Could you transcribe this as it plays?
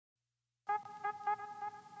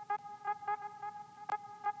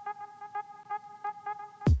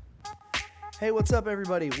Hey, what's up,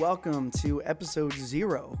 everybody? Welcome to episode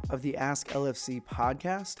 0 of the Ask LFC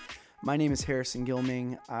podcast. My name is Harrison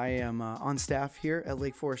Gilming. I am on staff here at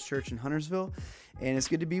Lake Forest Church in Huntersville, and it's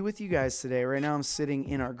good to be with you guys today. Right now, I'm sitting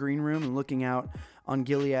in our green room and looking out on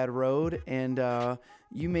Gilead Road, and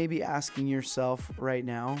you may be asking yourself right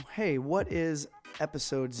now, hey, what is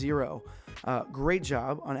episode 0? Great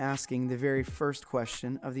job on asking the very first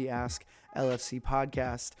question of the Ask LFC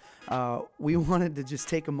podcast. We wanted to just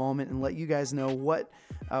take a moment and let you guys know what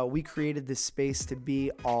we created this space to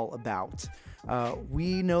be all about.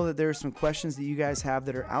 We know that there are some questions that you guys have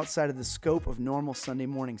that are outside of the scope of normal Sunday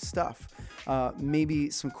morning stuff. Maybe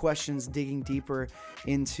some questions digging deeper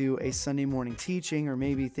into a Sunday morning teaching, or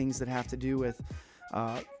maybe things that have to do with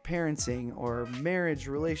parenting or marriage,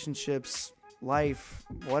 relationships, life,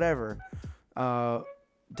 whatever.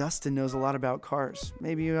 Dustin knows a lot about cars.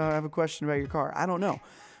 Maybe you have a question about your car. I don't know.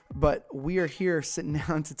 But we are here sitting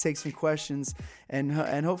down to take some questions and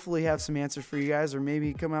hopefully have some answers for you guys, or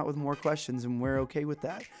maybe come out with more questions, and we're okay with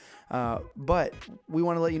that. But we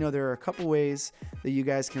want to let you know there are a couple ways that you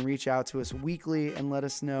guys can reach out to us weekly and let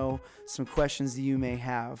us know some questions that you may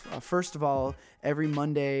have. First of all, every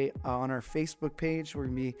Monday on our Facebook page, we're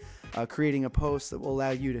going to be creating a post that will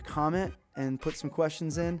allow you to comment and put some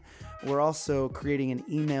questions in. We're also creating an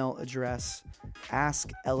email address,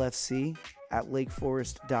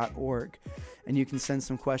 asklfc@lakeforest.org, and you can send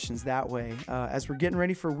some questions that way. As we're getting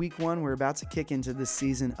ready for week 1, we're about to kick into this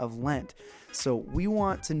season of Lent. So we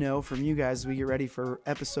want to know from you guys as we get ready for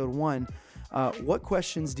episode 1, what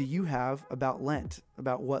questions do you have about Lent,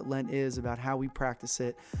 about what Lent is, about how we practice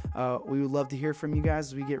it? We would love to hear from you guys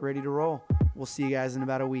as we get ready to roll. We'll see you guys in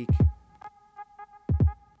about a week.